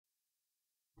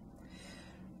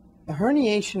A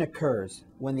herniation occurs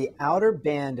when the outer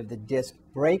band of the disc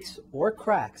breaks or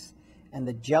cracks and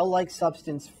the gel-like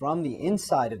substance from the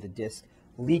inside of the disc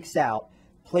leaks out,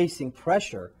 placing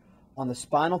pressure on the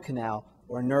spinal canal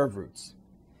or nerve roots.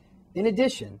 In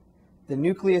addition, the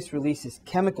nucleus releases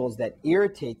chemicals that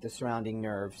irritate the surrounding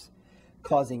nerves,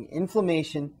 causing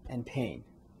inflammation and pain.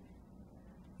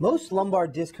 Most lumbar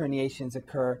disc herniations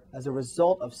occur as a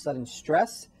result of sudden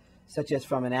stress, such as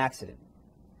from an accident.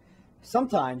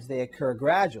 Sometimes they occur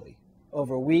gradually,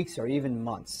 over weeks or even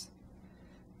months.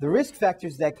 The risk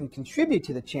factors that can contribute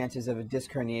to the chances of a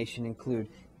disc herniation include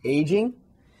aging.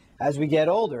 As we get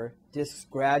older, discs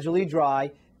gradually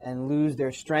dry and lose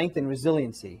their strength and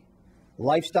resiliency.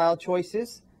 Lifestyle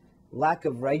choices, lack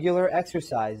of regular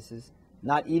exercises,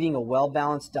 not eating a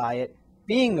well-balanced diet,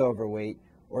 being overweight,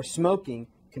 or smoking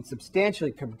can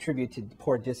substantially contribute to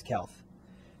poor disc health.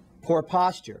 Poor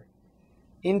posture.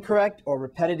 Incorrect or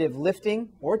repetitive lifting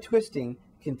or twisting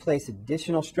can place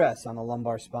additional stress on the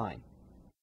lumbar spine.